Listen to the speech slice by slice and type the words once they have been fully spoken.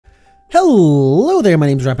Hello there, my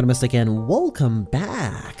name's Rampant and welcome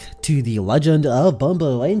back to the Legend of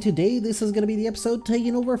Bumbo. And today this is going to be the episode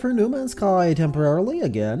taking over for No Man's Sky temporarily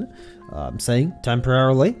again. I'm saying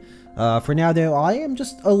temporarily. For now though, I am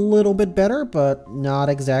just a little bit better, but not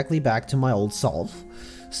exactly back to my old self.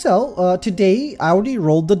 So today I already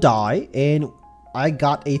rolled the die and I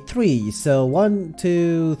got a 3. So 1,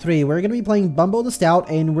 2, 3. We're going to be playing Bumbo the Stout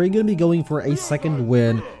and we're going to be going for a second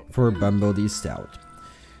win for Bumbo the Stout.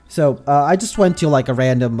 So, I just went to like a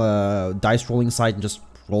random dice rolling site and just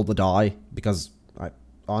rolled the die because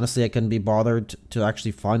honestly I couldn't be bothered to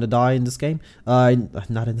actually find a die in this game.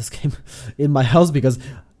 Not in this game, in my house, because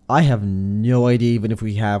I have no idea even if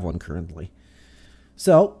we have one currently.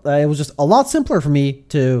 So, it was just a lot simpler for me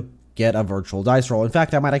to get a virtual dice roll. In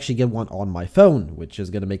fact, I might actually get one on my phone, which is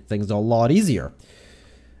going to make things a lot easier.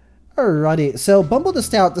 Alrighty, so Bumbo the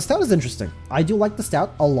Stout. The Stout is interesting. I do like the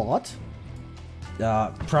Stout a lot.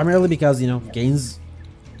 Primarily because, you know, gains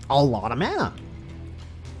a lot of mana.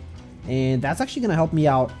 And that's actually going to help me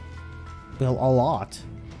out, well, a lot.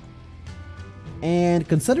 And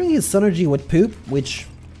considering his synergy with Poop, which,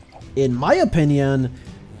 in my opinion,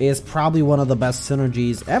 is probably one of the best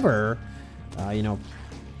synergies ever, you know,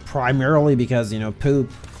 primarily because, you know,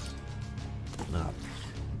 Poop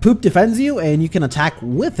defends you and you can attack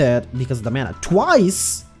with it because of the mana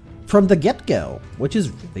twice from the get-go, which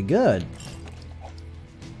is really good.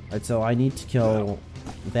 Alright, so I need to kill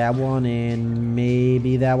that one and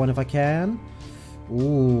maybe that one if I can.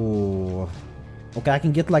 Ooh. Okay, I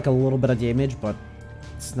can get like a little bit of damage, but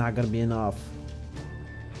it's not gonna be enough.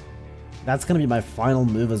 That's gonna be my final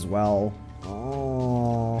move as well.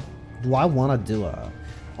 Oh. Do I want to do a...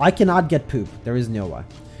 I cannot get Poop. There is no way.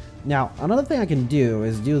 Now, another thing I can do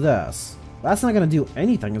is do this. That's not gonna do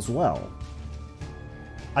anything as well.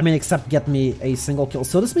 I mean, except get me a single kill.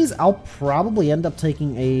 So this means I'll probably end up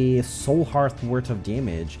taking a Soul Hearth worth of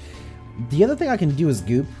damage. The other thing I can do is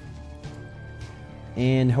goop.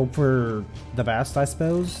 And hope for the best, I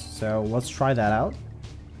suppose. So let's try that out.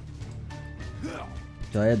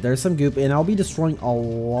 There's some goop, and I'll be destroying a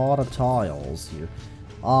lot of tiles here.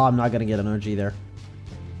 Oh, I'm not going to get energy there.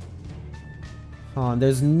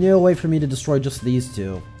 There's no way for me to destroy just these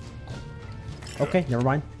two. Okay, never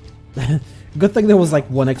mind. Good thing there was like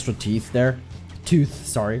one extra teeth there. Tooth,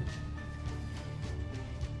 sorry.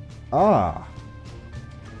 Ah.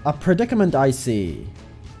 A predicament I see.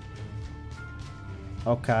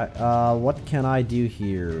 Okay, what can I do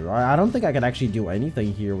here? I don't think I can actually do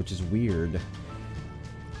anything here, which is weird.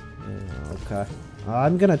 Okay.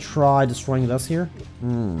 I'm gonna try destroying this here.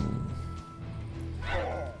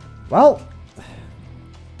 Well.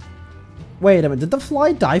 Wait a minute, did the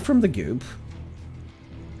fly die from the goop?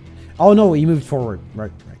 Oh no, he moved forward.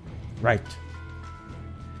 Right.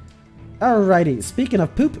 Alrighty, speaking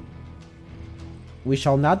of poop, we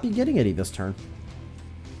shall not be getting any this turn.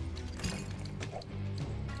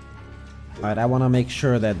 Alright, I want to make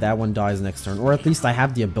sure that that one dies next turn, or at least I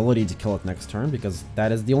have the ability to kill it next turn, because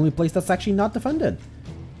that is the only place that's actually not defended.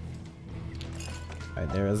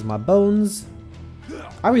 Alright, there is my bones.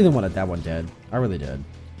 I really wanted that one dead. I really did.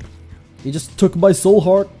 He just took my soul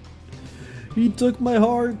heart. He took my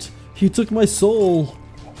heart. He took my soul.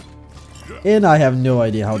 And I have no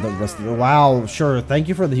idea how the rest of the... Wow, sure. Thank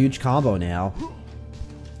you for the huge combo now.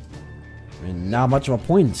 I mean, not much of a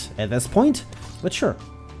point at this point, but sure.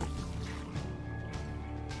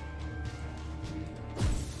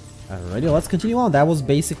 Alrighty, let's continue on. That was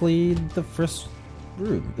basically the first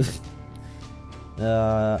room.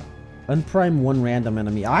 Unprime one random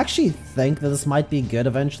enemy. I actually think that this might be good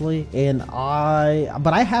eventually, and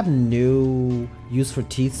but I have no use for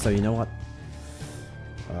teeth, so you know what?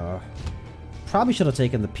 Probably should have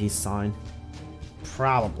taken the peace sign.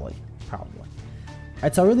 Probably.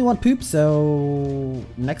 Alright, so I really want Poop, so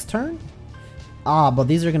next turn? But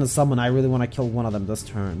these are gonna summon. I really want to kill one of them this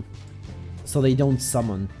turn, so they don't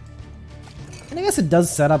summon. And I guess it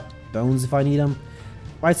does set up bones if I need them.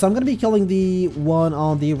 Alright, so I'm gonna be killing the one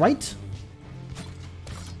on the right.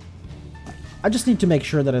 I just need to make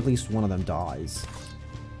sure that at least one of them dies.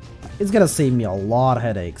 It's gonna save me a lot of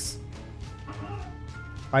headaches.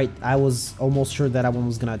 Alright, I was almost sure that one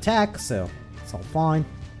was gonna attack, so it's all fine.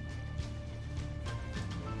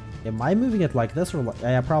 Am I moving it like this or like...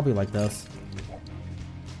 Yeah, probably like this.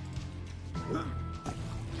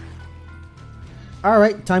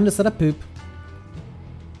 Alright, time to set up Poop.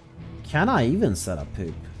 Can I even set up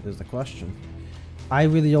Poop, is the question. I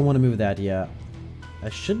really don't want to move that yet. I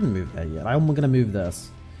shouldn't move that yet. I'm going to move this.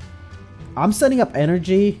 I'm setting up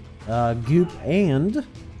energy, goop, and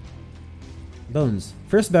bones.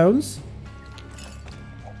 First bones.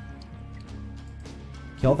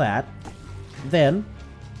 Kill that. Then,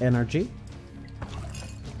 energy.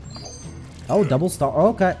 Oh, double star.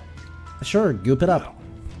 Okay. Sure, goop it up.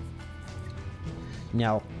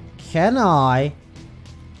 Now, can I,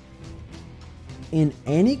 in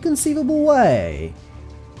any conceivable way,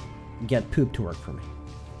 get poop to work for me?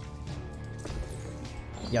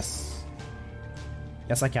 Yes.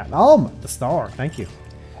 Yes, I can. Oh, the star. Thank you.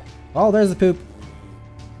 Oh, there's the poop.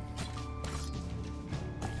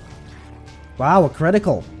 Wow, a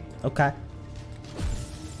critical. Okay.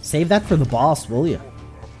 Save that for the boss, will you?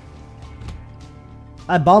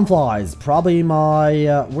 Bombflies, probably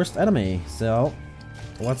my worst enemy, so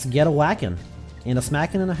let's get a whacking. And a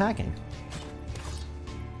smacking and a hacking.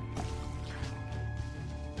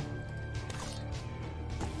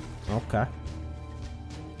 Okay.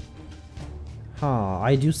 Huh,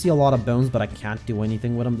 I do see a lot of bones, but I can't do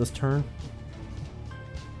anything with them this turn.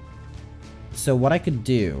 So what I could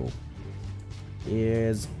do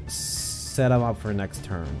is set them up for next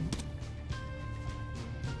turn.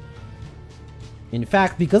 In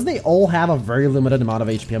fact, because they all have a very limited amount of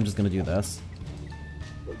HP, I'm just gonna do this.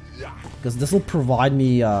 Because this will provide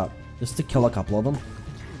me, just to kill a couple of them.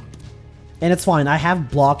 And it's fine, I have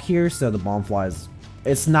block here, so the Bombflies,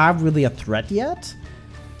 it's not really a threat yet.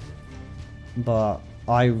 But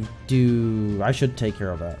I should take care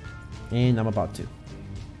of that. And I'm about to.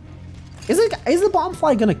 Is the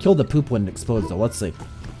Bombfly gonna kill the poop when it explodes though? Let's see.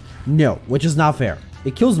 No, which is not fair.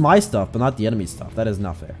 It kills my stuff, but not the enemy stuff. That is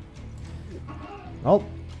not fair. Oh.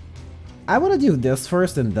 I wanna do this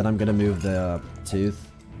first, and then I'm gonna move the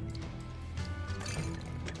tooth.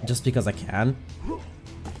 Just because I can.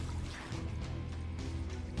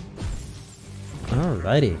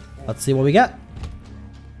 Alrighty. Let's see what we got.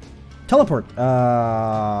 Teleport.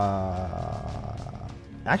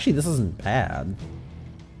 Actually, this isn't bad.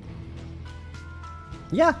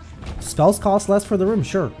 Yeah. Spells cost less for the room.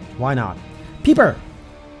 Sure. Why not? Peeper.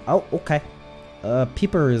 Oh, okay.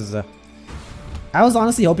 Peeper is... I was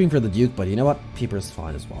honestly hoping for the Duke, but you know what? Peeper's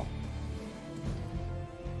fine as well.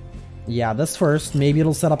 Yeah, this first. Maybe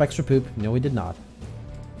it'll set up extra poop. No, we did not.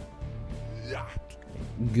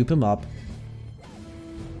 Goop him up.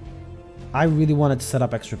 I really wanted to set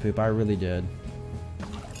up extra poop. I really did.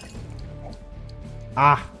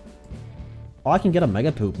 Ah! Oh, I can get a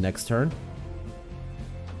mega poop next turn.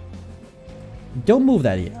 Don't move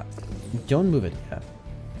that yet. Don't move it yet.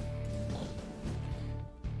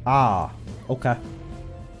 Ah, okay.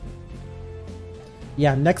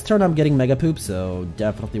 Yeah, next turn I'm getting mega poop, so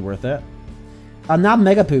definitely worth it. Not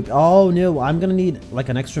mega poop. Oh no, I'm gonna need like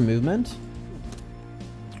an extra movement.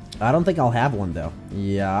 I don't think I'll have one though.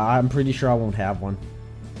 Yeah, I'm pretty sure I won't have one.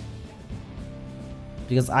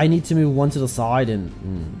 Because I need to move one to the side and...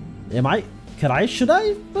 should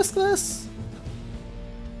I risk this?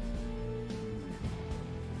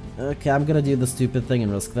 Okay, I'm gonna do the stupid thing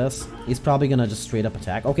and risk this. He's probably gonna just straight up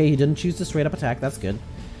attack. Okay, he didn't choose to straight up attack, that's good.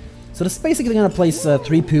 So this is basically gonna place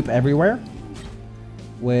 3 poop everywhere.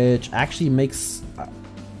 Which actually makes...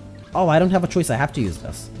 oh, I don't have a choice, I have to use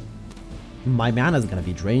this. My mana is gonna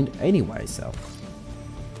be drained anyway, so...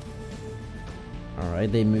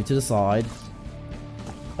 Alright, they move to the side.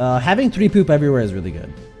 Having 3 poop everywhere is really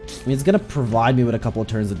good. I mean, it's gonna provide me with a couple of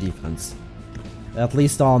turns of defense. At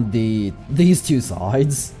least on these 2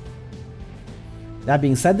 sides. That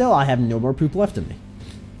being said though, I have no more poop left in me.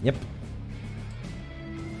 Yep.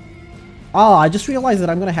 Oh, I just realized that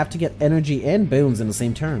I'm gonna have to get energy and bones in the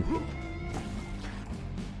same turn.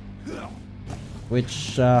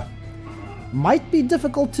 Which, might be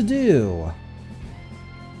difficult to do.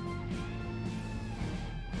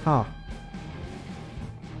 Huh.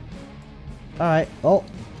 Alright, well.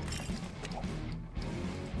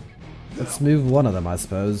 Let's move one of them, I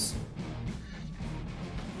suppose.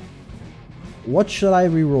 What should I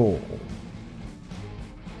reroll?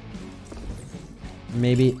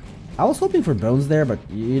 Maybe... I was hoping for bones there, but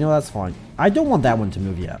you know, that's fine. I don't want that one to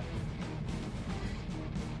move yet.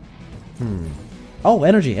 Oh,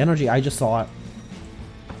 energy, energy, I just saw it.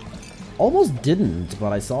 Almost didn't,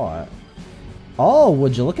 but I saw it. Oh,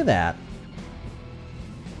 would you look at that?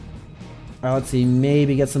 Let's see,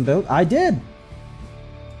 maybe get some boat. I did!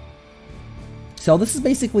 So this is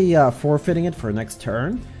basically forfeiting it for next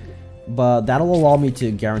turn. But that'll allow me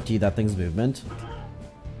to guarantee that thing's movement.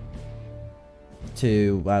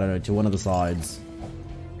 To, I don't know, to one of the sides.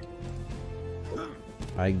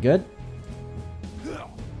 Alright, good.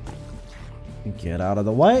 Get out of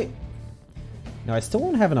the way. Now I still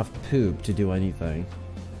don't have enough poop to do anything.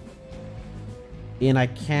 And I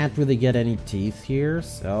can't really get any teeth here,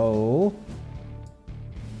 so...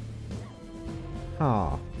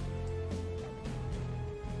 Huh.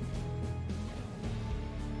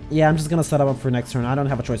 Yeah, I'm just gonna set up for next turn. I don't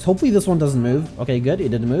have a choice. Hopefully this one doesn't move. Okay, good. It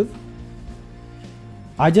didn't move.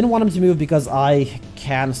 I didn't want him to move because I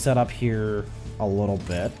can set up here a little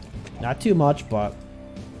bit. Not too much, but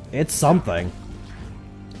it's something.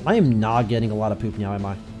 I am not getting a lot of poop now, am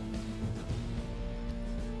I?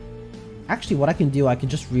 Actually, what I can do, I can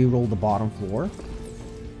just re-roll the bottom floor.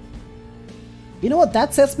 You know what?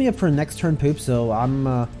 That sets me up for next turn poop, so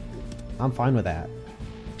I'm fine with that.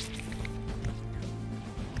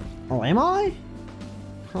 Oh, am I?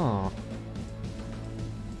 Huh.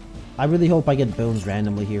 I really hope I get bones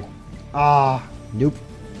randomly here. Ah, nope.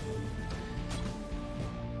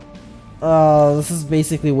 This is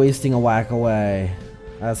basically wasting a whack away.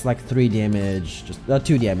 That's like 3 damage. Just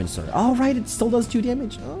 2 damage, sorry. Oh, right, it still does 2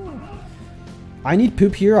 damage. Oh. I need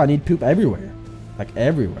poop here. I need poop everywhere. Like,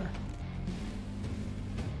 everywhere.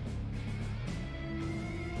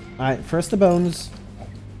 Alright, first the bones.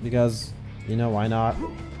 Because, you know, why not?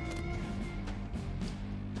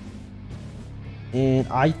 And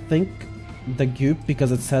I think the goop,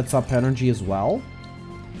 because it sets up energy as well.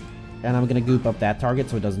 And I'm gonna goop up that target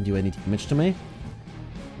so it doesn't do any damage to me.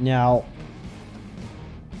 Now...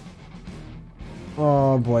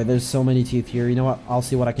 Oh boy, there's so many teeth here. You know what? I'll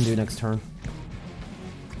see what I can do next turn.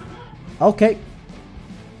 Okay.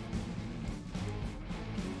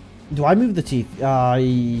 Do I move the teeth?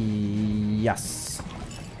 Yes.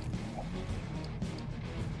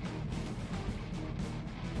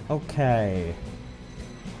 Okay.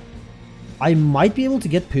 I might be able to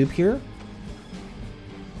get poop here.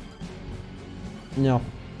 No.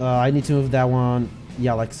 I need to move that one.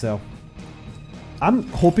 Yeah, like so. I'm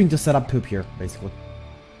hoping to set up poop here, basically.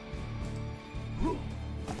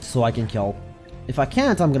 So I can kill. If I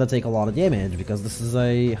can't, I'm gonna take a lot of damage because this is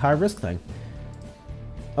a high risk thing.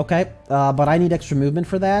 Okay, but I need extra movement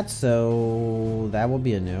for that, so that will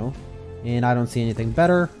be a no. And I don't see anything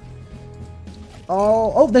better.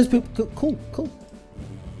 Oh, there's poop. Cool, cool.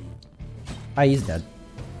 Ah, he's dead.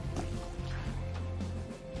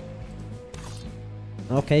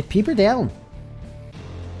 Okay, peeper down.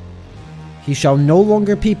 He shall no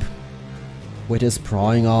longer peep with his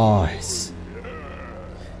prying eyes.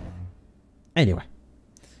 Anyway.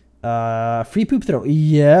 Free poop throw.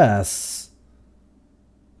 Yes.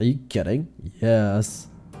 Are you kidding? Yes.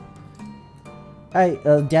 Hey,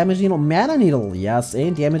 damage needle, mana needle. Yes,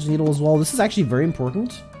 and damage needle as well. This is actually very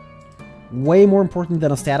important. Way more important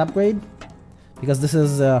than a stat upgrade. Because this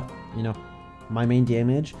is, you know, my main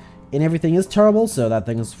damage. And everything is terrible, so that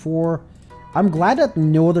thing is 4. I'm glad that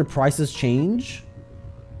no other prices change.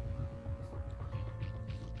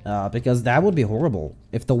 Because that would be horrible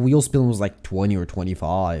if the wheel spin was like 20 or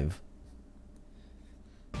 25.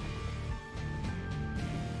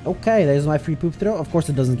 Okay, there's my free poop throw. Of course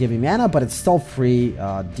it doesn't give me mana, but it's still free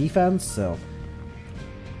defense, so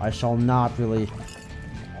I shall not really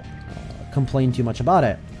complain too much about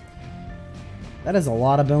it. That is a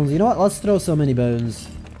lot of bones. You know what? Let's throw so many bones.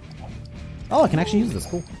 Oh, I can actually use this.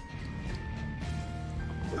 Cool.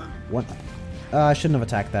 What? I shouldn't have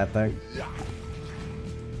attacked that thing.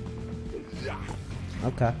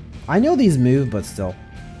 Okay. I know these move, but still.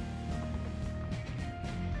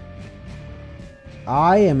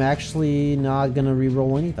 I am actually not gonna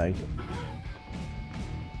reroll anything.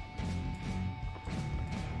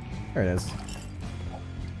 There it is.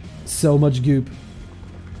 So much goop.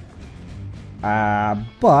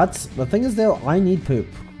 But the thing is though, I need poop.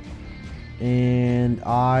 And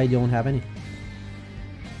I don't have any.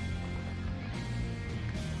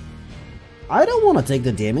 I don't want to take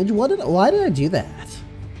the damage. Why did I do that?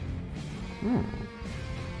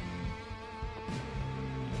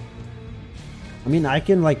 I mean, I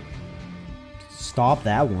can like stop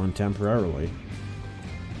that one temporarily.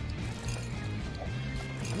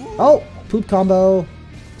 Oh, poop combo.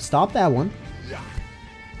 Stop that one.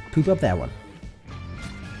 Poop up that one.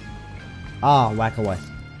 Ah, whack away.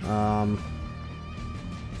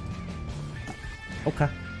 Okay.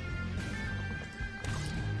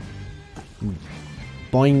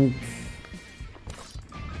 Boing.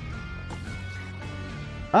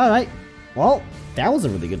 Alright. Well, that was a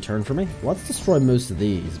really good turn for me. Let's destroy most of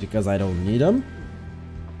these because I don't need them.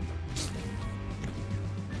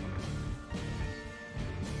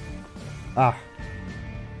 Ah.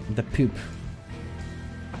 The poop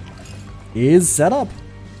is set up.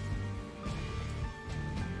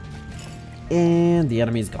 And the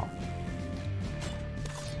enemy's gone.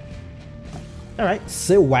 Alright,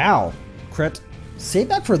 so wow. Crit. Save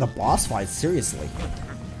that for the boss fight, seriously.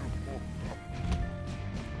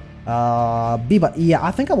 B-Butt. Yeah,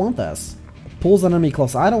 I think I want this. Pulls an enemy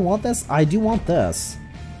close. I don't want this. I do want this.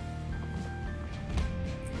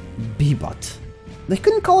 B-Butt. They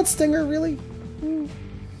couldn't call it Stinger, really?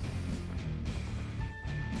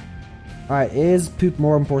 Alright, is poop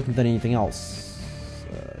more important than anything else?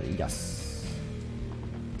 Yes.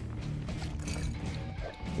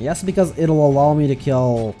 Yes, because it'll allow me to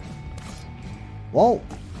kill... Well,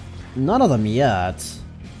 none of them yet.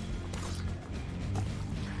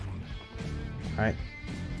 Alright.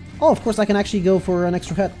 Oh, of course I can actually go for an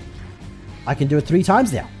extra hit. I can do it 3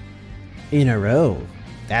 times now. In a row.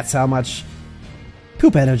 That's how much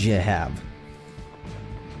poop energy I have.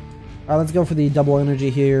 Alright, let's go for the double energy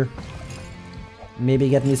here. Maybe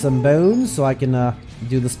get me some bones so I can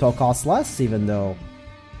do the spell cost less, even though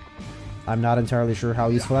I'm not entirely sure how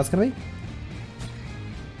useful that's gonna be.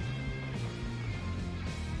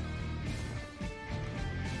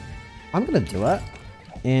 I'm gonna do it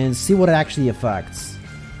and see what it actually affects.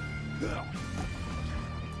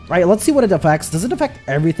 Right, let's see what it affects. Does it affect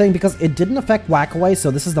everything? Because it didn't affect Whack Away, so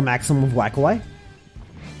this is the maximum of Whack Away.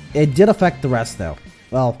 It did affect the rest though.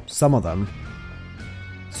 Well, some of them.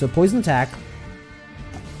 So poison attack.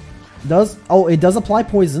 It does apply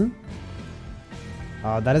poison.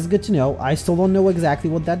 That is good to know. I still don't know exactly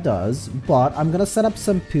what that does, but I'm gonna set up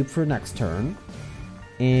some poop for next turn.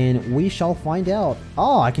 And we shall find out.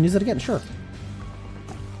 Oh, I can use it again, sure.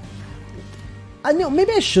 I know,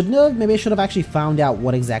 maybe I shouldn't have. Maybe I should have actually found out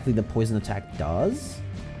what exactly the poison attack does.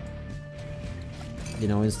 You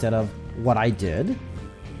know, instead of what I did.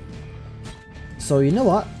 So you know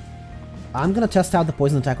what? I'm gonna test out the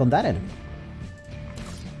poison attack on that enemy.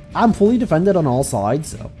 I'm fully defended on all sides,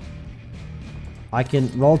 so I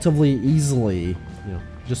can relatively easily, you know,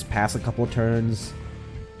 just pass a couple of turns.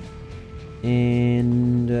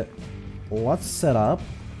 And let's set up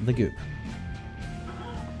the goop.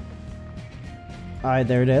 Alright,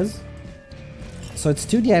 there it is. So it's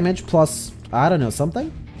 2 damage plus, I don't know,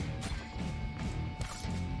 something?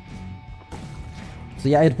 So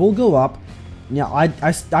yeah, it will go up. Yeah,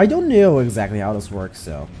 I don't know exactly how this works,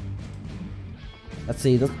 so... Let's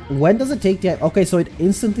see, when does it take damage? Okay, so it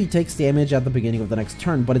instantly takes damage at the beginning of the next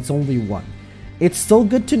turn, but it's only 1. It's still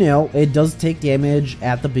good to know it does take damage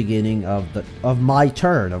at the beginning of my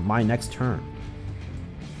turn, of my next turn.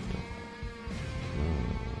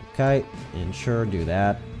 Okay, and sure, do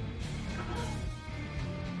that.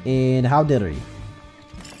 And how did he?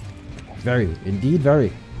 Very, indeed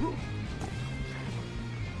very.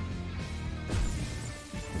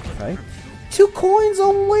 Okay. 2 coins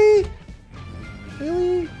only?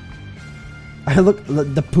 Really? Look,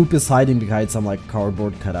 the poop is hiding behind some like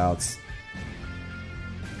cardboard cutouts.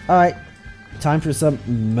 Alright, time for some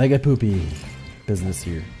mega poopy business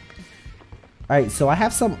here. Alright, so I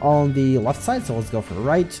have some on the left side, so let's go for the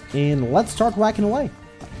right, and let's start whacking away.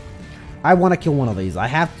 I want to kill one of these. I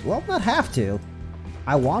have to, well, not have to.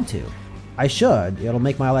 I want to. I should. It'll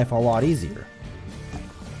make my life a lot easier.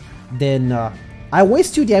 Then, I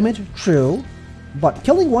waste 2 damage, true, but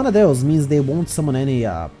killing one of those means they won't summon any,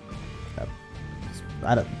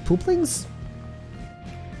 pooplings?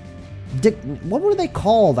 What were they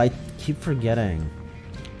called? I keep forgetting.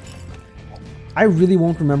 I really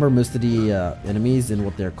won't remember most of the enemies and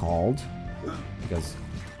what they're called, because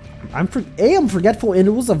I'm forgetful, and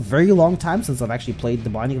it was a very long time since I've actually played The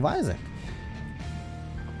Binding of Isaac.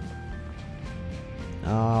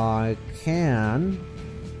 I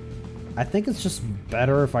think it's just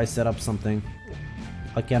better if I set up something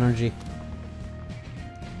like energy,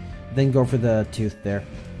 then go for the tooth there.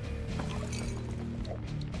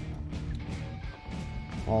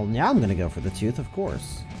 Well, now I'm gonna go for the tooth, of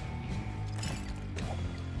course.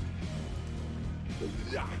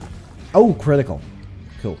 Oh, critical.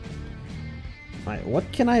 Cool. Alright,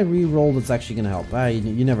 what can I re-roll that's actually gonna help?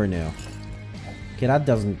 You never know. Okay, that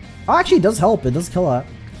doesn't... Oh, actually, it does help. It does kill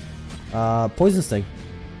that. Poison Sting.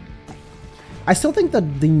 I still think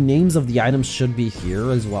that the names of the items should be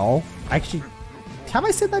here as well. Actually, have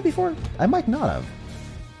I said that before? I might not have.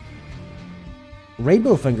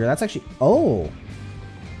 Rainbow Finger, that's actually... Oh!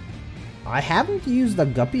 I haven't used the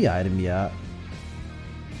Guppy item yet.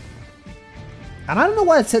 And I don't know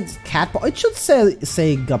why it says cat paw. It should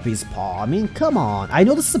say Guppy's paw. I mean, come on. I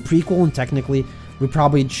know this is a prequel, and technically we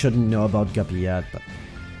probably shouldn't know about Guppy yet, but...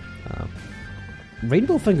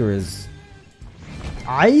 Rainbow Finger is...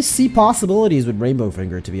 I see possibilities with Rainbow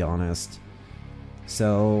Finger, to be honest.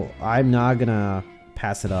 So, I'm not gonna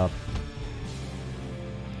pass it up.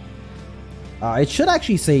 It should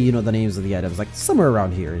actually say, you know, the names of the items, like somewhere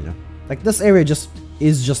around here, you know. Like this area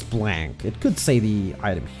is just blank. It could say the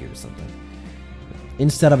item here or something,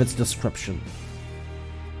 instead of its description.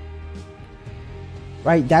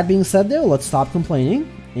 Right, that being said though, let's stop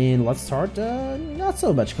complaining, and let's start not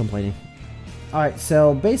so much complaining. Alright,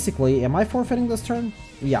 so basically, am I forfeiting this turn?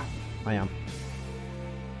 Yeah, I am.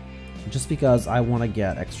 Just because I want to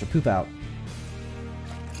get extra poop out.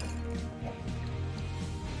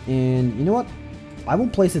 And you know what? I will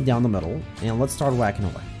place it down the middle, and let's start whacking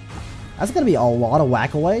away. That's going to be a lot of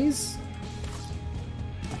whack-aways.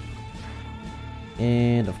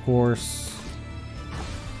 And, of course,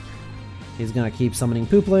 he's going to keep summoning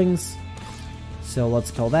pooplings. So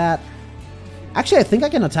let's kill that. Actually, I think I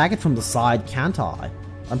can attack it from the side, can't I?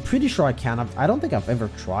 I'm pretty sure I can. I don't think I've ever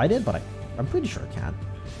tried it, but I'm pretty sure I can.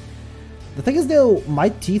 The thing is, though, my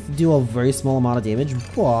teeth do a very small amount of damage,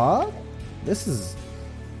 but this is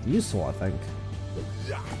useful, I think.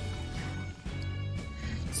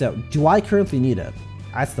 So, do I currently need it?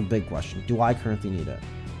 That's the big question. Do I currently need it?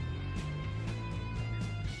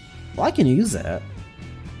 Well, I can use it.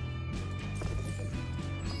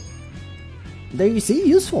 There you see,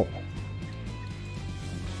 useful.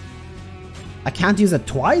 I can't use it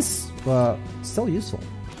twice, but still useful.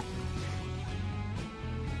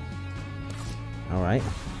 Alright.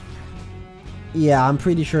 Yeah, I'm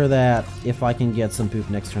pretty sure that if I can get some poop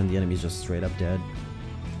next turn, the enemy's just straight up dead.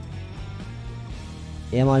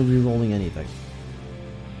 Am I rerolling anything?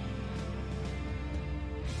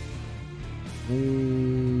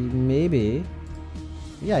 Maybe.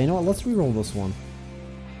 Yeah, you know what? Let's reroll this one.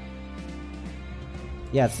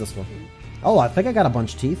 Yeah, it's this one. Oh, I think I got a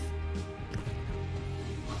bunch of teeth.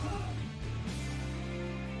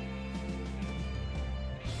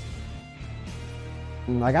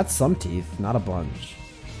 I got some teeth, not a bunch.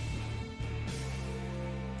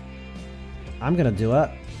 I'm gonna do it.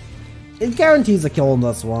 It guarantees a kill on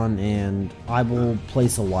this one, and I will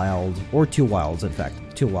place a wild, or 2 wilds, in fact.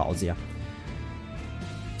 2 wilds, yeah.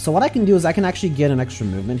 So what I can do is I can actually get an extra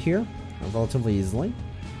movement here, relatively easily.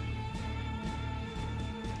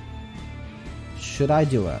 Should I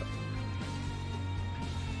do it?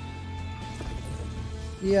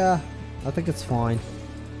 Yeah, I think it's fine.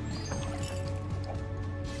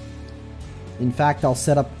 In fact, I'll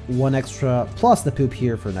set up 1 extra plus the poop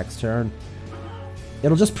here for next turn.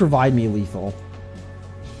 It'll just provide me lethal.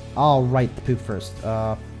 I'll write the poop first.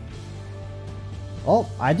 Oh,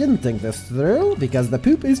 I didn't think this through because the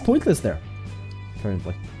poop is pointless there.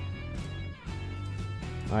 Currently.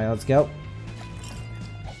 Alright, let's go.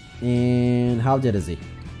 And how dead is he?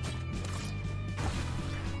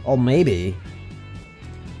 Oh, maybe.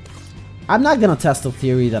 I'm not gonna test the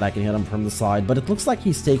theory that I can hit him from the side, but it looks like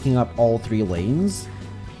he's taking up all 3 lanes.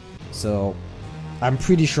 So, I'm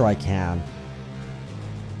pretty sure I can.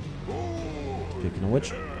 Speaking of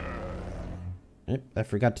which, I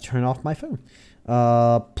forgot to turn off my phone.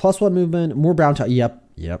 +1 movement, more brown tile.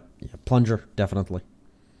 Yep. Plunger, definitely.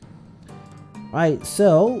 Alright,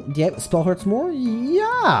 so, yeah, spell hurts more?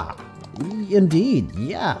 Yeah! Indeed,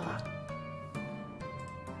 yeah.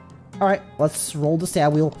 Alright, let's roll the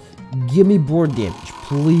stat wheel. Give me board damage,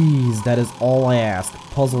 please. That is all I ask.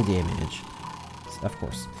 Puzzle damage. Of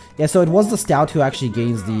course. Yeah, so it was the stout who actually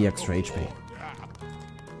gains the extra HP.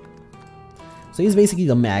 So he's basically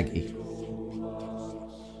the Maggie.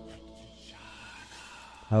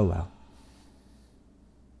 Oh well.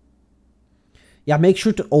 Yeah, make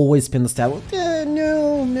sure to always pin the stat.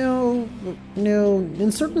 No.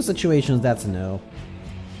 In certain situations, that's a no.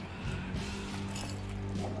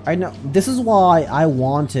 I know. This is why I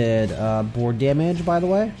wanted board damage, by the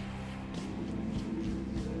way.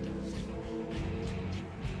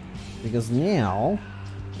 Because now,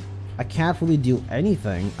 I can't really do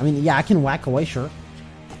anything. I mean, yeah, I can whack away, sure.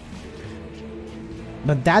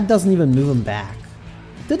 But that doesn't even move him back.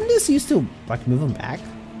 Didn't this used to, like, move him back?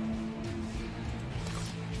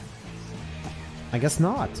 I guess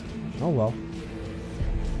not. Oh well.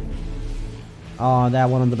 Oh, that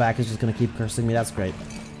one on the back is just gonna keep cursing me. That's great.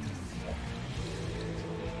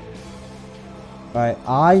 Alright,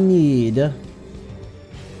 I need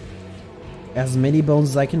as many bones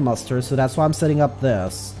as I can muster, so that's why I'm setting up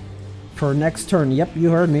this. For next turn. Yep, you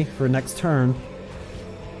heard me. For next turn.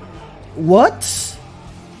 What?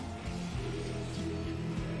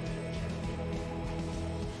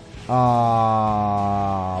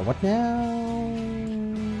 What now?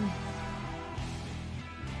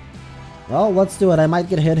 Well, let's do it. I might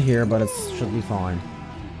get hit here, but it should be fine.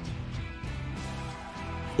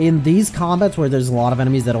 In these combats where there's a lot of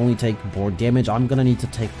enemies that only take board damage, I'm gonna need to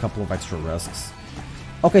take a couple of extra risks.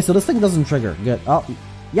 Okay, so this thing doesn't trigger. Good. Oh,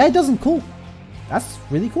 yeah, it doesn't. Cool. That's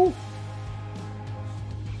really cool.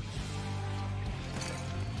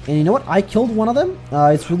 And you know what? I killed one of them.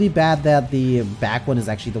 It's really bad that the back one is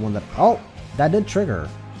actually the one that... Oh, that did trigger.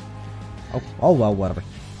 Oh well, whatever.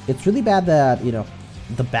 It's really bad that, you know,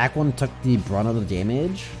 the back one took the brunt of the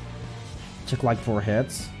damage. Took like 4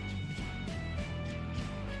 hits.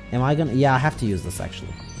 Am I gonna... Yeah, I have to use this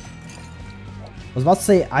actually. I was about to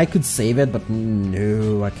say I could save it, but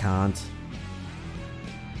no, I can't.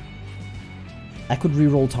 I could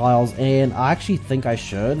reroll tiles, and I actually think I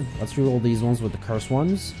should. Let's reroll these ones with the curse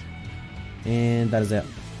ones. And that is it.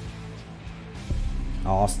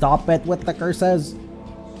 Oh, stop it with the curses.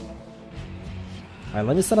 Alright,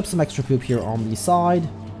 let me set up some extra poop here on the side.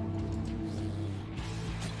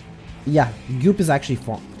 Yeah, goop is actually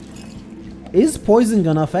fun. Is poison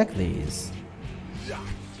gonna affect these?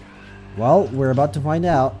 Well, we're about to find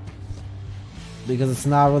out. Because it's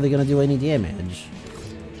not really gonna do any damage.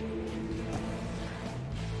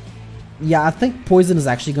 Yeah, I think poison is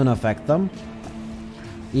actually gonna affect them.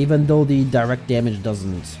 Even though the direct damage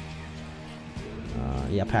doesn't.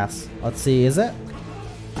 Yeah, pass. Let's see, is it?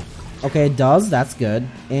 Okay, it does, that's good.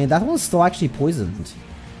 And that one's still actually poisoned.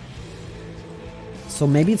 So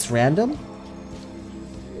maybe it's random?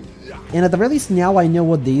 And at the very least now I know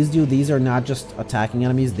what these do. These are not just attacking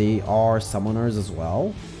enemies, they are summoners as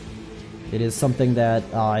well. It is something that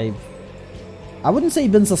I wouldn't say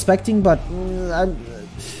been suspecting, but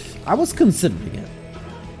I was considering it.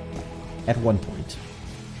 At one point.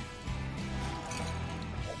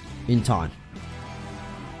 In time.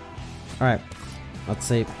 Alright, let's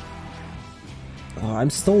see. I'm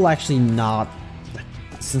still actually not...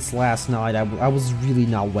 Since last night, I was really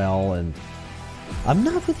not well, and... I'm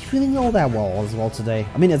not really feeling all that well as well today.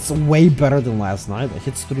 I mean, it's way better than last night. It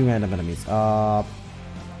hits 3 random enemies. I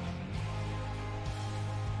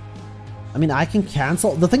mean, I can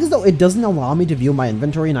cancel... The thing is, though, it doesn't allow me to view my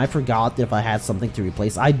inventory, and I forgot if I had something to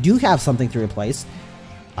replace. I do have something to replace.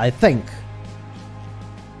 I think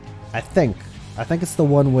it's the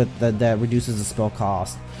one with that reduces the spell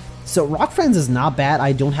cost. So Rock Friends is not bad.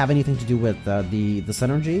 I don't have anything to do with the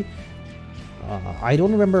synergy. I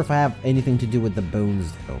don't remember if I have anything to do with the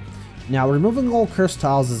bones though. Now removing all cursed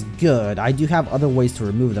tiles is good. I do have other ways to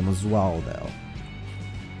remove them as well though.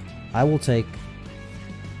 I will take...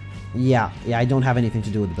 Yeah, I don't have anything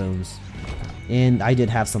to do with the bones. And I did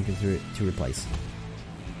have something to replace.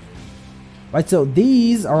 Right, so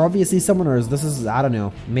these are obviously summoners. This is, I don't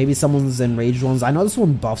know, maybe someone's enraged ones. I know this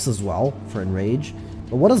one buffs as well for enrage.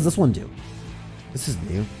 But what does this one do? This is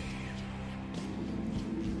new.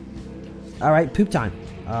 Alright, poop time.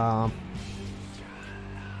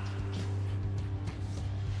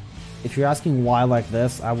 If you're asking why like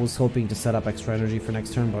this, I was hoping to set up extra energy for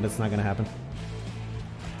next turn, but it's not gonna happen.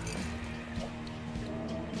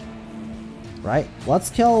 Right, let's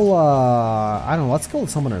kill, I don't know, let's kill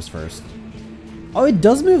the summoners first. Oh, it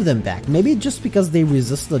does move them back. Maybe just because they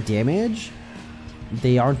resist the damage,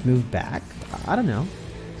 they aren't moved back. I don't know.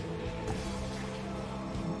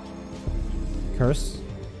 Curse.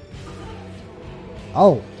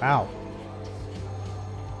 Oh, ow.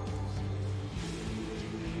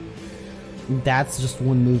 That's just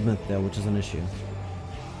one movement though, which is an issue.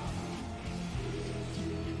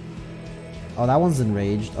 Oh, that one's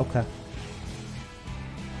enraged. Okay.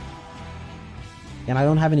 And I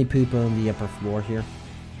don't have any poop on the upper floor here.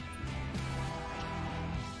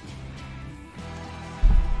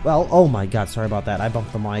 Well, oh my god, sorry about that. I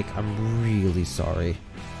bumped the mic. I'm really sorry.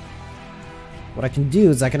 What I can do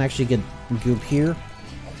is I can actually get goop here.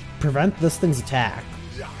 Prevent this thing's attack.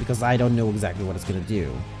 Because I don't know exactly what it's going to do.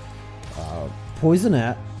 Poison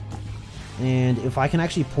it. And if I can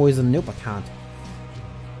actually poison... Nope, I can't.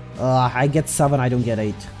 I get 7, I don't get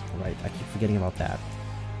 8. Right, I keep forgetting about that.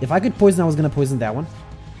 If I could poison, I was going to poison that one.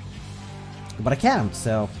 But I can't,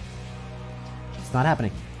 so... It's not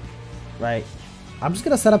happening. Right. I'm just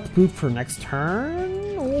going to set up poop for next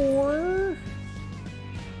turn, or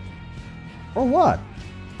what?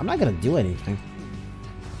 I'm not going to do anything.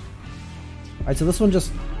 Alright, so this one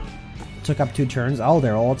just took up 2 turns. Oh,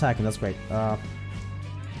 they're all attacking. That's great. Alright,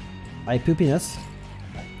 poopiness.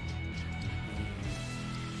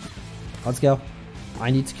 Let's go.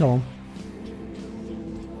 I need to kill him.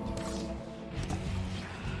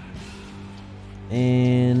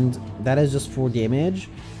 And that is just 4 damage.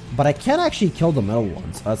 But I can actually kill the middle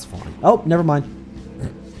ones. That's fine. Oh, never mind.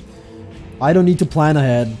 I don't need to plan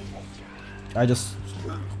ahead. I just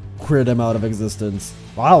crit him out of existence.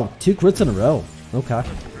 Wow, 2 crits in a row. Okay.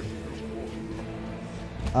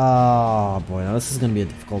 Oh boy, now this is gonna be a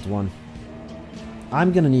difficult one.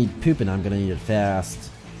 I'm gonna need poop and I'm gonna need it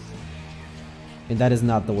fast. And that is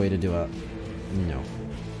not the way to do it. No.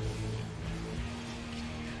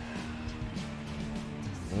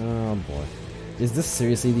 Oh boy. Is this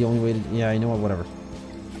seriously the only way to... Yeah, you know what, whatever.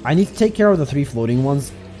 I need to take care of the 3 floating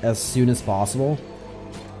ones as soon as possible.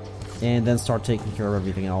 And then start taking care of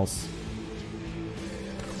everything else.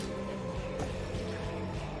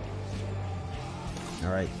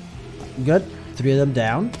 Alright. Good. 3 of them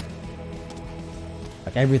down.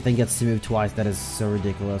 Like, everything gets to move twice. That is so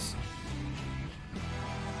ridiculous.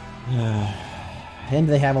 And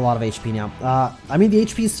they have a lot of HP now. I mean, the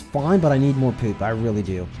HP is fine, but I need more poop. I really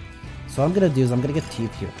do. So what I'm gonna do is I'm gonna get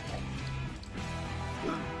teeth here.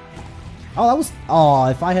 Oh, that was... Oh,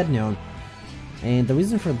 if I had known. And the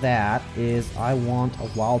reason for that is I want a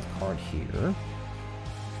wild card here.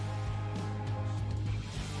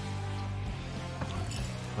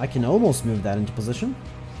 I can almost move that into position.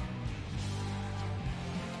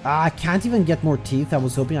 I can't even get more teeth. I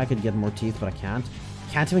was hoping I could get more teeth, but I can't.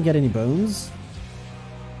 Can't even get any bones.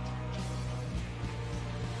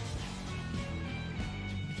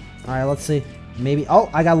 Alright, let's see. Maybe... Oh,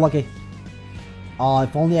 I got lucky. Oh,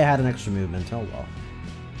 if only I had an extra movement. Oh, well.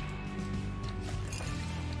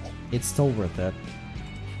 It's still worth it.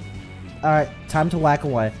 Alright, time to whack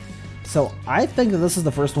away. So, I think that this is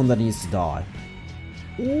the first one that needs to die.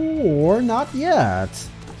 Or not yet.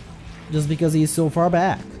 Just because he's so far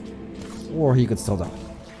back. Or he could still die.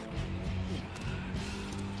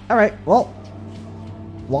 Alright, well.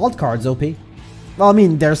 Wild cards, OP. Well, I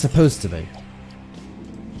mean, they're supposed to be.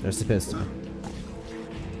 They're supposed to be.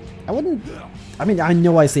 I wouldn't... I mean, I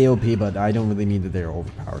know I say OP, but I don't really mean that they're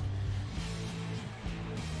overpowered.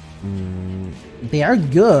 They are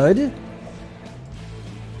good.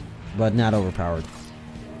 But not overpowered.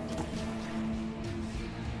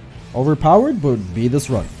 Overpowered would be this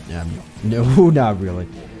run. Yeah, no, not really.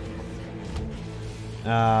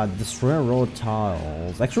 Destroy road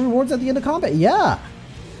tiles. Extra rewards at the end of combat. Yeah.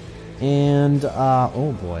 And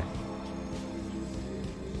oh boy.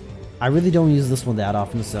 I really don't use this one that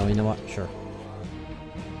often, so you know what? Sure.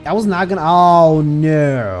 I was not gonna. Oh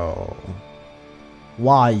no.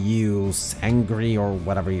 Why use angry or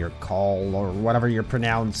whatever you're called or whatever you're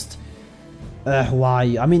pronounced?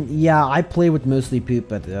 Why? I mean, yeah, I play with mostly poop,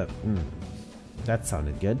 but that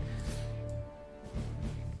sounded good.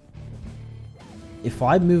 If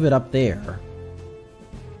I move it up there...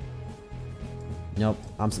 Nope,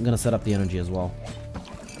 I'm gonna set up the energy as well.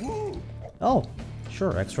 Oh,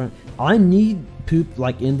 sure, extra. I need poop,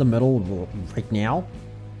 like, in the middle right now.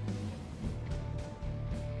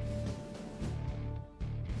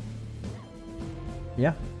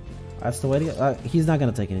 Yeah. That's the way to go. He's not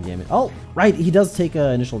gonna take any damage. Oh, right, he does take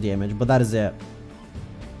initial damage, but that is it.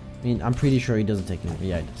 I mean, I'm pretty sure he doesn't take any.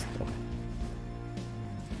 Yeah, he does. Okay.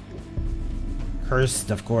 Cursed,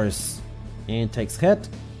 of course. And takes hit.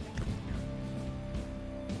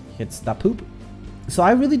 Hits the poop. So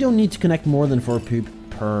I really don't need to connect more than 4 poop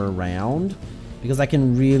per round, because I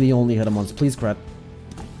can really only hit him once. Please crit.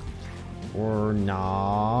 Or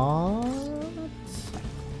not.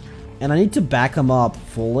 And I need to back him up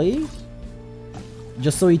fully,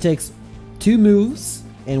 just so he takes 2 moves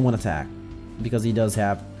and 1 attack, because he does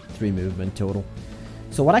have 3 movement total.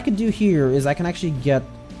 So what I could do here is I can actually get,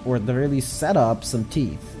 or at the very least set up some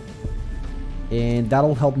teeth. And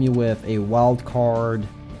that'll help me with a wild card,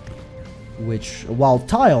 which, a wild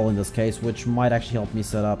tile in this case, which might actually help me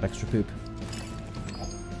set up extra poop.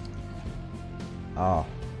 Oh.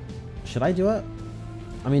 Should I do it?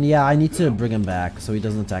 I mean, yeah, I need to bring him back so he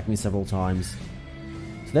doesn't attack me several times.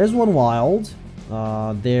 So there's 1 wild.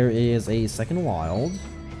 There is a 2nd wild.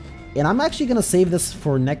 And I'm actually going to save this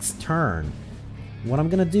for next turn. What I'm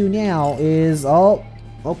going to do now is... Oh,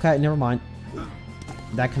 okay, never mind.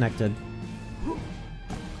 That connected.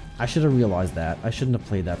 I should have realized that. I shouldn't have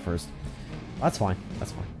played that first. That's fine.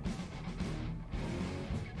 That's fine.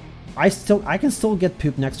 I can still get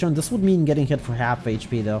poop next turn. This would mean getting hit for half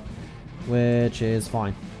HP though, which is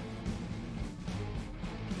fine.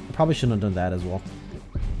 I probably shouldn't have done that as well.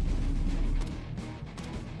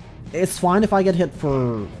 It's fine if I get hit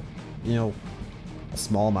for, you know, a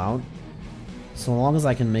small amount, so long as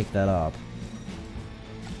I can make that up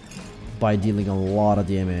by dealing a lot of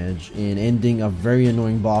damage and ending a very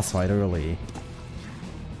annoying boss fight early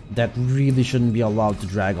that really shouldn't be allowed to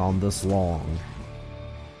drag on this long.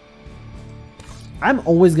 I'm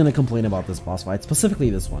always gonna complain about this boss fight, specifically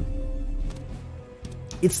this one.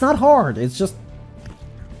 It's not hard, it's just...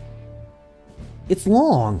 it's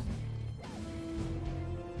long.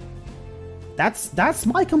 That's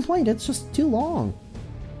my complaint, it's just too long.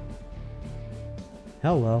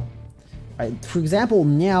 Hello. For example,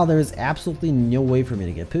 now there's absolutely no way for me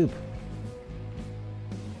to get poop.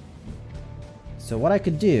 So what I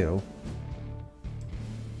could do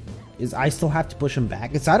is I still have to push him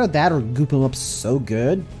back. It's either that or goop him up so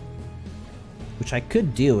good, which I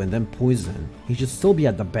could do, and then poison. He should still be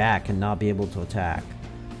at the back and not be able to attack.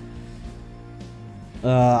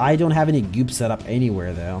 I don't have any goop set up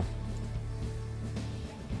anywhere though.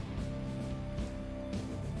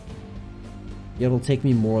 It'll take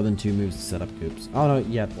me more than 2 moves to set up coops. Oh no,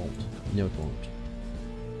 yeah, it won't. No, it won't.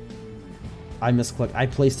 I misclicked. I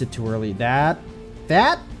placed it too early. That,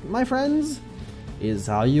 my friends, is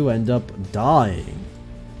how you end up dying.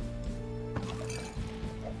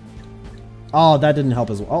 Oh, that didn't help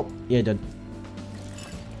as well. Oh, yeah, it did.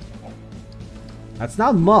 That's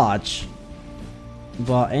not much,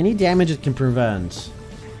 but any damage it can prevent.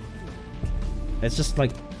 It's just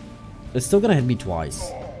like, it's still gonna hit me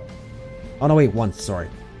twice. Oh no, wait, once, sorry.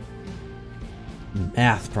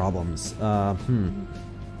 Math problems.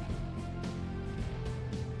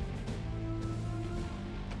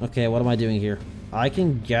 Okay, what am I doing here? I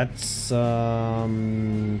can get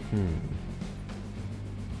some...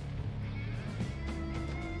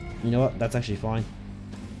 You know what? That's actually fine.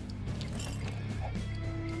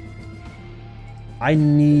 I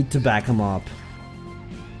need to back him up.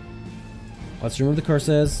 Let's remove the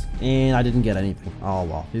curses. And I didn't get anything. Oh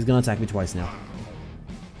well. He's gonna attack me twice now.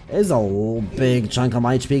 There's a big chunk of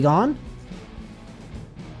my HP gone.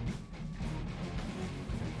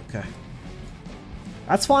 Okay.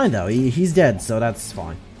 That's fine though. He's dead, so that's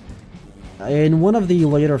fine. In one of the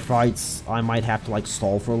later fights, I might have to like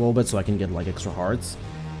stall for a little bit so I can get like extra hearts.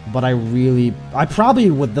 But I probably,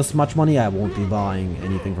 with this much money, I won't be buying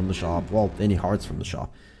anything from the shop. Well, any hearts from the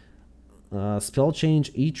shop. Spell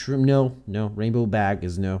change each room. No. Rainbow bag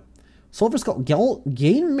is no. Silver skull.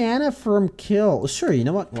 Gain mana from kill. Sure, you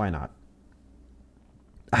know what? Why not?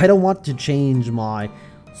 I don't want to change my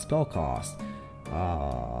spell cost.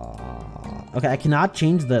 Okay, I cannot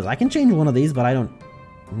change this. I can change one of these, but I don't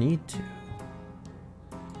need to.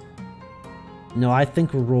 No, I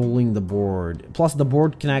think rolling the board. Plus, the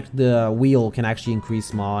board the wheel can actually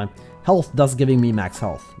increase my health, thus giving me max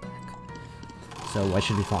health. So I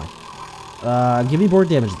should be fine. Give me board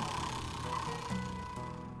damage.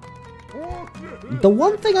 The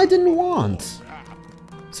one thing I didn't want.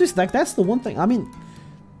 Seriously, like, that's the one thing. I mean,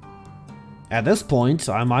 at this point,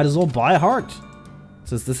 I might as well buy a heart.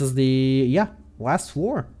 Since this is the, last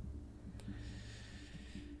floor.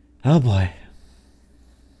 Oh boy.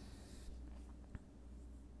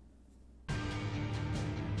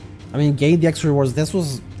 I mean, gain the extra rewards. This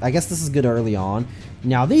was, I guess this is good early on.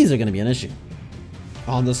 Now these are going to be an issue.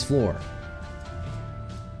 On this floor.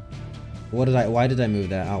 Why did I move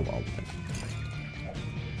that? Oh well.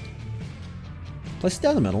 Place it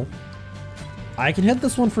down the middle. I can hit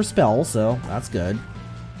this one for spell, so that's good.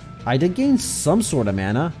 I did gain some sort of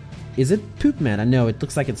mana. Is it poop mana? No, it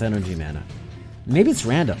looks like it's energy mana. Maybe it's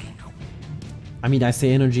random. I mean, I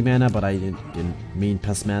say energy mana, but I didn't mean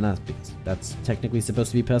piss mana, because that's technically supposed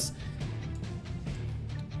to be piss.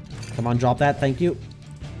 Come on, drop that, thank you.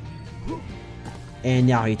 And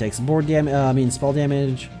now he takes board damage, spell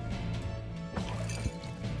damage.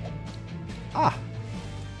 Ah!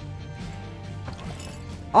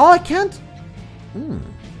 Oh, I can't!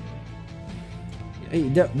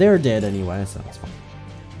 They're dead anyway, so it's fine.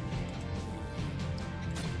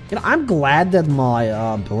 You know, I'm glad that my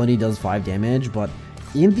ability does 5 damage, but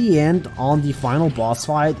in the end, on the final boss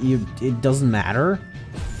fight, it doesn't matter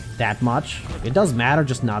that much. It does matter,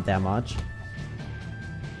 just not that much.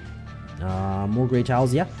 More Great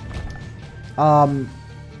Tiles, yeah.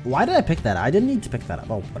 Why did I pick that? I didn't need to pick that up.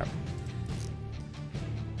 Oh, whatever.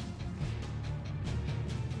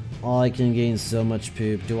 I can gain so much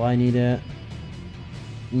poop. Do I need it?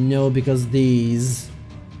 No, because these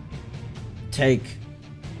take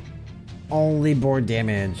only board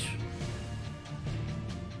damage.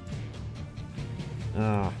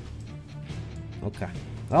 Okay.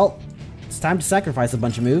 Well, it's time to sacrifice a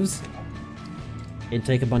bunch of moves and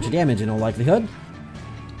take a bunch of damage in all likelihood.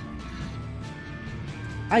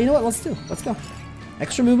 Ah, you know what? Let's go.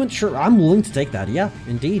 Extra movement? Sure, I'm willing to take that. Yeah,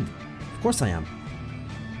 indeed. Of course I am.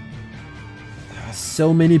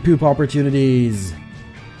 So many poop opportunities.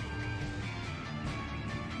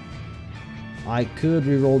 I could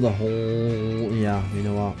reroll the whole... Yeah, you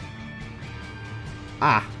know what?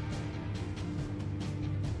 Ah.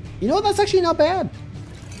 You know what? That's actually not bad.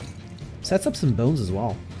 Sets up some bones as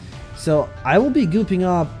well. So, I will be gooping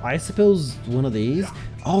up, I suppose, one of these.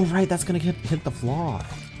 Oh, right, that's gonna hit the flaw.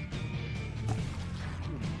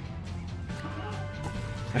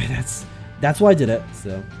 That's why I did it,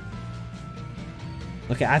 so...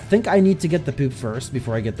 Okay, I think I need to get the poop first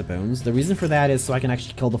before I get the bones. The reason for that is so I can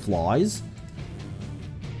actually kill the flies.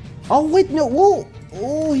 Oh, wait, no, whoa!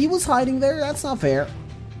 Oh, he was hiding there. That's not fair.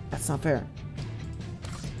 That's not fair.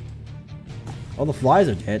 Oh, the flies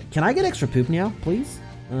are dead. Can I get extra poop now, please?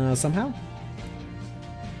 Somehow?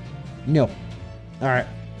 No. Alright.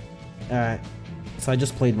 Alright. So I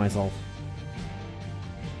just played myself.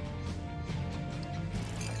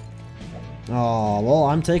 Oh, well,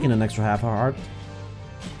 I'm taking an extra half a heart.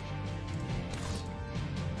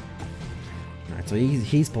 Alright, so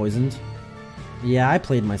he's poisoned. Yeah, I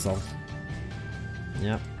played myself.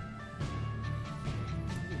 Yep.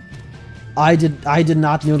 I did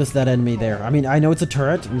not notice that enemy there. I mean, I know it's a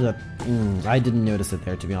turret, but I didn't notice it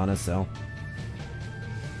there, to be honest, so.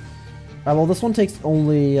 Alright, well, this one takes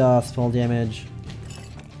only spell damage,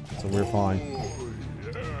 so we're fine.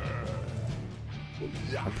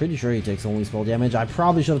 I'm pretty sure he takes only spell damage. I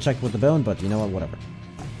probably should have checked with the bone, but you know what, whatever.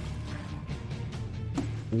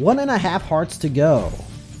 1.5 hearts to go.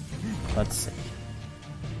 Let's see.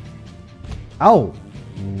 Oh!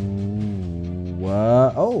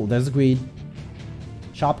 Oh, there's a greed.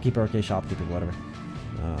 Shopkeeper, okay, shopkeeper, whatever.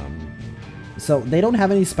 So they don't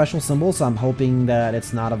have any special symbols, so I'm hoping that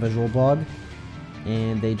it's not a visual bug.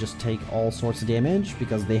 And they just take all sorts of damage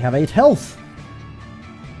because they have 8 health.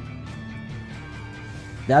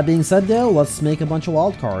 That being said though, let's make a bunch of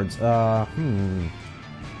wild cards. Alright.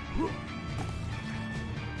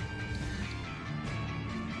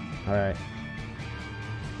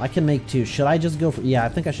 I can make 2. Should I just go for... Yeah, I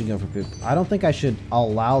think I should go for poop. I don't think I should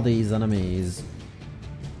allow these enemies...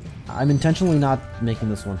 I'm intentionally not making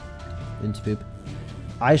this one into poop.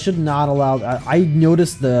 I should not allow... I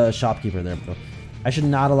noticed the shopkeeper there, though. I should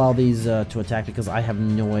not allow these to attack because I have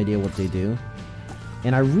no idea what they do.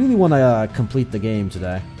 And I really want to complete the game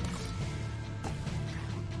today.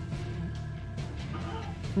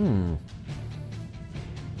 Alright,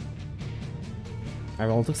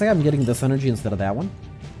 well, it looks like I'm getting this energy instead of that one.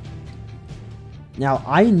 Now,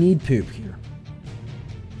 I need poop here.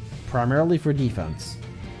 Primarily for defense.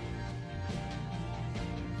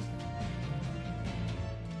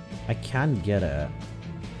 I can get it.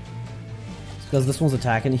 It's because this one's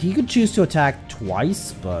attacking. He could choose to attack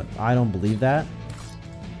twice, but I don't believe that.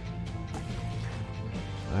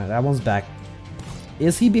 Alright, that one's back.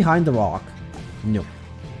 Is he behind the rock? No.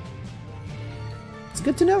 It's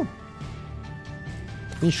good to know.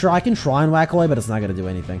 I mean, sure, I can try and whack away, but it's not going to do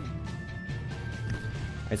anything.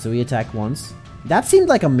 Alright, so he attacked once. That seemed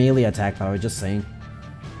like a melee attack, by the way, just saying.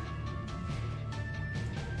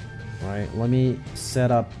 Alright, let me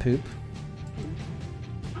set up poop.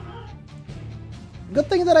 Good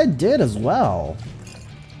thing that I did as well.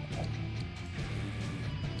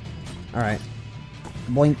 Alright.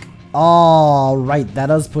 Boink. Oh, right, that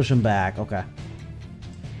does push him back. Okay.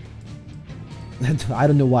 I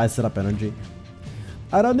don't know why I set up energy.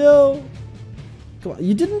 I don't know. Come on,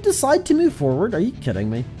 you didn't decide to move forward? Are you kidding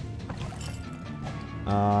me?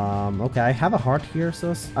 Okay, I have a heart here,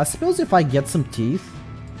 so I suppose if I get some teeth,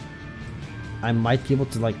 I might be able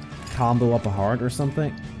to, like, combo up a heart or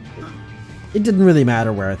something. It didn't really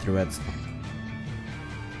matter where I threw it. So.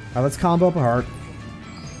 Alright, let's combo up a heart.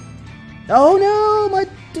 Oh no, my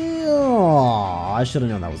dear! Oh, I should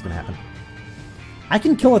have known that was gonna happen. I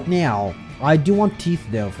can kill it now. I do want teeth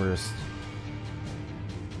though first.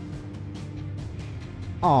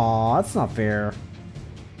 Aw, that's not fair.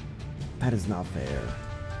 That is not fair.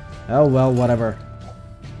 Oh well, whatever.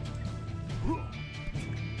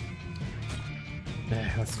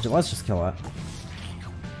 Let's just kill it.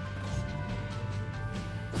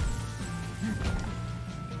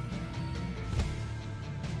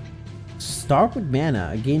 Start with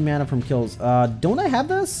mana. Gain mana from kills. Don't I have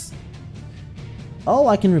this? Oh,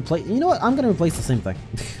 I can replace... You know what? I'm gonna replace the same thing.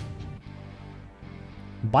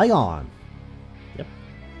 Bygone. Yep.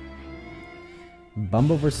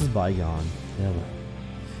 Bumbo versus Bygone. Yeah, well.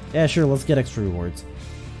 Yeah, sure, let's get extra rewards.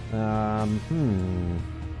 I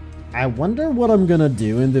wonder what I'm gonna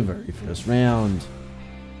do in the very first round.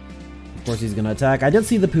 Of course he's gonna attack. I did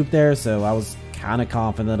see the poop there, so I was kinda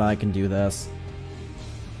confident I can do this.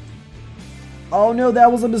 Oh no, that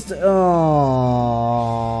was a mistake. Oh,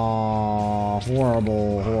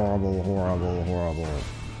 horrible, horrible, horrible, horrible.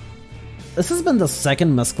 This has been the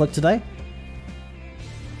second misclick today.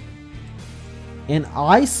 And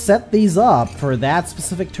I set these up for that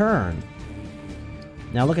specific turn.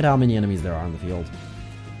 Now look at how many enemies there are on the field.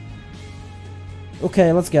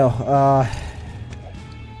 Okay, let's go.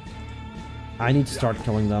 I need to start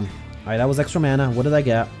killing them. Alright, that was extra mana. What did I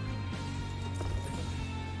get?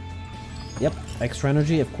 Yep, extra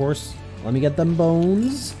energy, of course. Let me get them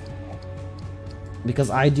bones. Because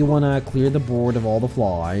I do want to clear the board of all the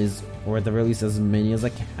flies. Or at the very least as many as I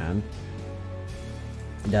can.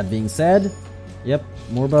 That being said, yep,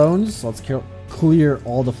 more bones. Let's clear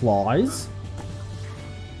all the flies.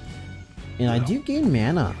 And I do gain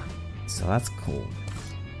mana. So that's cool.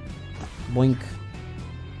 Boink.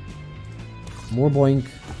 More boink.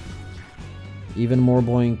 Even more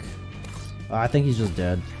boink. I think he's just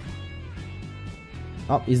dead.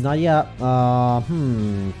 Oh, he's not yet.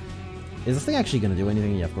 Is this thing actually gonna do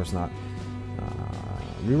anything? Yeah, of course not.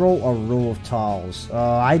 Reroll a row of tiles.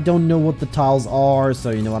 I don't know what the tiles are,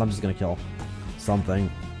 so you know what? I'm just gonna kill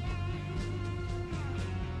something.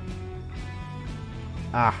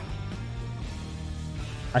 Ah.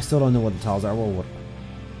 I still don't know what the tiles are. Well, what?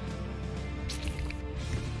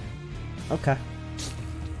 Okay.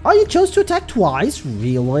 Oh, you chose to attack twice?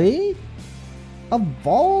 Really? Of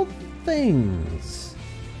all things.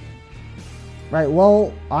 Right,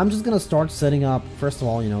 well, I'm just gonna start setting up, first of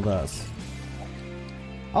all, you know, this.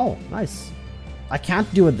 Oh, nice. I can't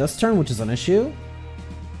do it this turn, which is an issue.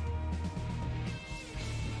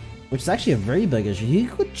 Which is actually a very big issue. He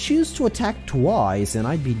could choose to attack twice, and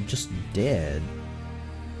I'd be just dead.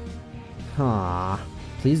 Huh.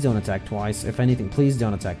 Please don't attack twice. If anything, please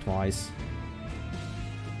don't attack twice.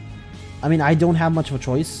 I mean, I don't have much of a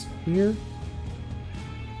choice here.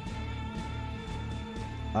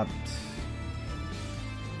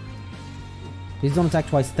 Please don't attack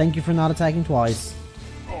twice. Thank you for not attacking twice.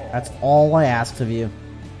 That's all I asked of you.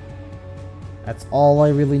 That's all I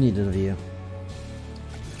really needed of you.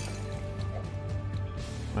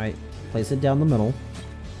 Alright, place it down the middle.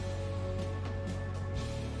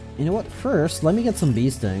 You know what? First, let me get some bee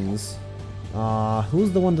stings.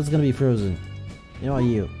 Who's the one that's gonna be frozen? You know what,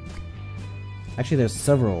 you. Actually, there's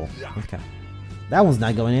several. Okay. That one's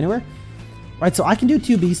not going anywhere. Right, so I can do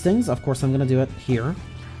 2 bee stings. Of course, I'm gonna do it here.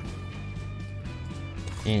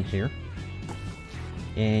 And here.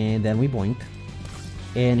 And then we boink.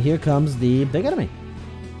 And here comes the big enemy.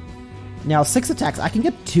 Now, 6 attacks. I can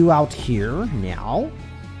get 2 out here now.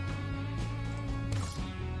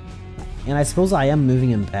 And I suppose I am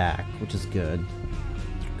moving him back, which is good.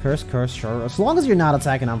 Curse, sure. As long as you're not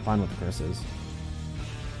attacking, I'm fine with the curses.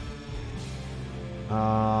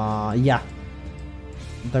 Yeah.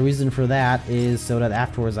 The reason for that is so that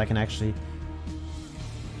afterwards I can actually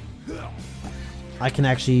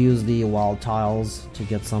use the wild tiles to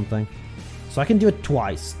get something. So I can do it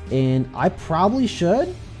twice. And I probably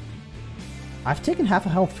should. I've taken half a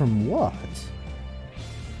health from what?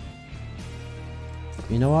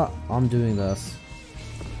 You know what? I'm doing this.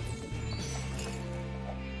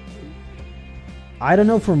 I don't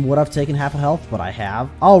know from what I've taken half a health, but I have.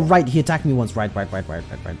 Oh, right. He attacked me once. Right.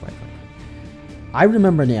 I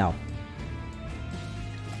remember now.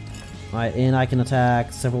 Alright, and I can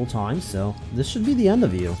attack several times, so this should be the end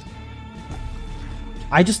of you.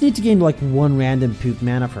 I just need to gain like 1 random poop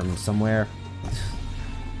mana from somewhere.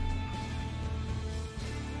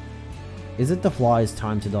 Is it the fly's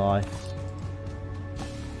time to die?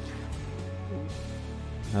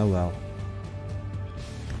 Oh well.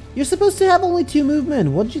 You're supposed to have only 2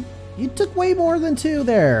 movement. What'd you... You took way more than 2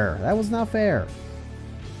 there. That was not fair.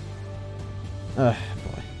 Ugh,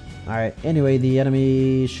 boy. Alright, anyway, the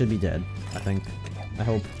enemy should be dead, I think. I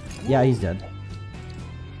hope. Yeah, he's dead.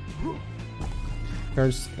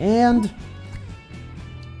 Curse. And...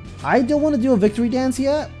 I don't want to do a victory dance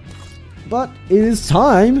yet, but it is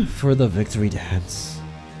time for the victory dance.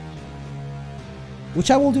 Which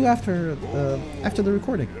I will do after the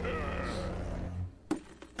recording.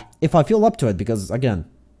 If I feel up to it, because, again,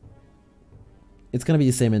 it's gonna be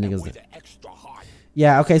the same ending as the...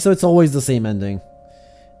 Yeah, okay, so it's always the same ending.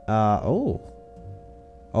 Oh.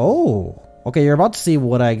 Okay, you're about to see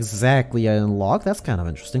what exactly I unlocked. That's kind of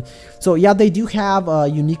interesting. So, yeah, they do have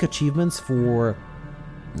unique achievements for,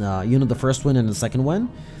 you know, the first one and the second one,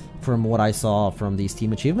 from what I saw from these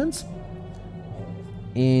team achievements.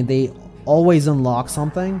 And they always unlock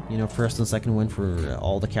something, you know, first and second one for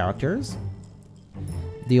all the characters.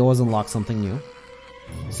 They always unlock something new.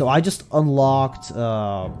 So I just unlocked,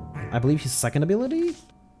 I believe his second ability?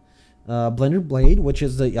 Blender Blade, which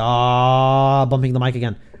is the... bumping the mic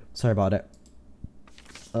again. Sorry about it.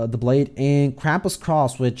 The Blade, and Krampus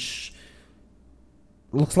Cross, which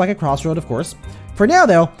looks like a crossroad, of course. For now,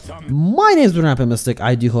 though, my name's been Rampant Mystic.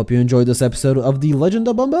 I do hope you enjoyed this episode of The Legend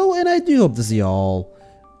of Bumbo, and I do hope to see y'all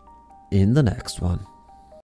in the next one.